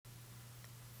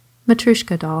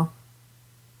Matryoshka doll.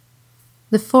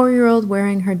 The 4-year-old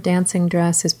wearing her dancing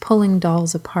dress is pulling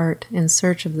dolls apart in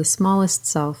search of the smallest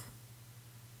self.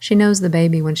 She knows the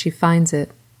baby when she finds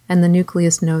it, and the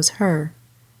nucleus knows her,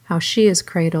 how she is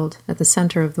cradled at the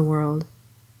center of the world.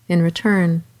 In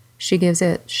return, she gives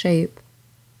it shape.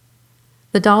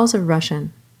 The dolls are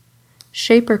Russian.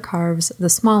 Shaper carves the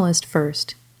smallest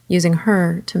first, using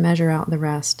her to measure out the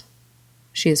rest.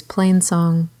 She is plain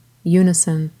song,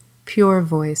 unison, pure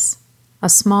voice, a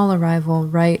small arrival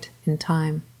right in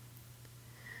time.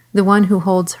 The one who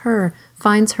holds her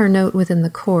finds her note within the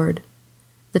chord,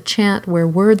 the chant where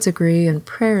words agree and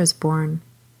prayer is born.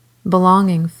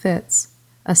 Belonging fits,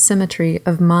 a symmetry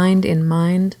of mind in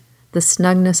mind, the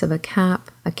snugness of a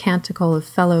cap, a canticle of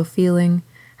fellow feeling,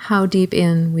 how deep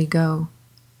in we go.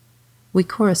 We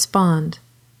correspond.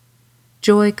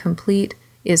 Joy complete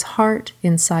is heart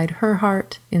inside her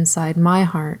heart, inside my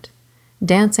heart,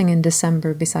 dancing in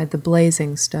December beside the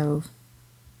blazing stove.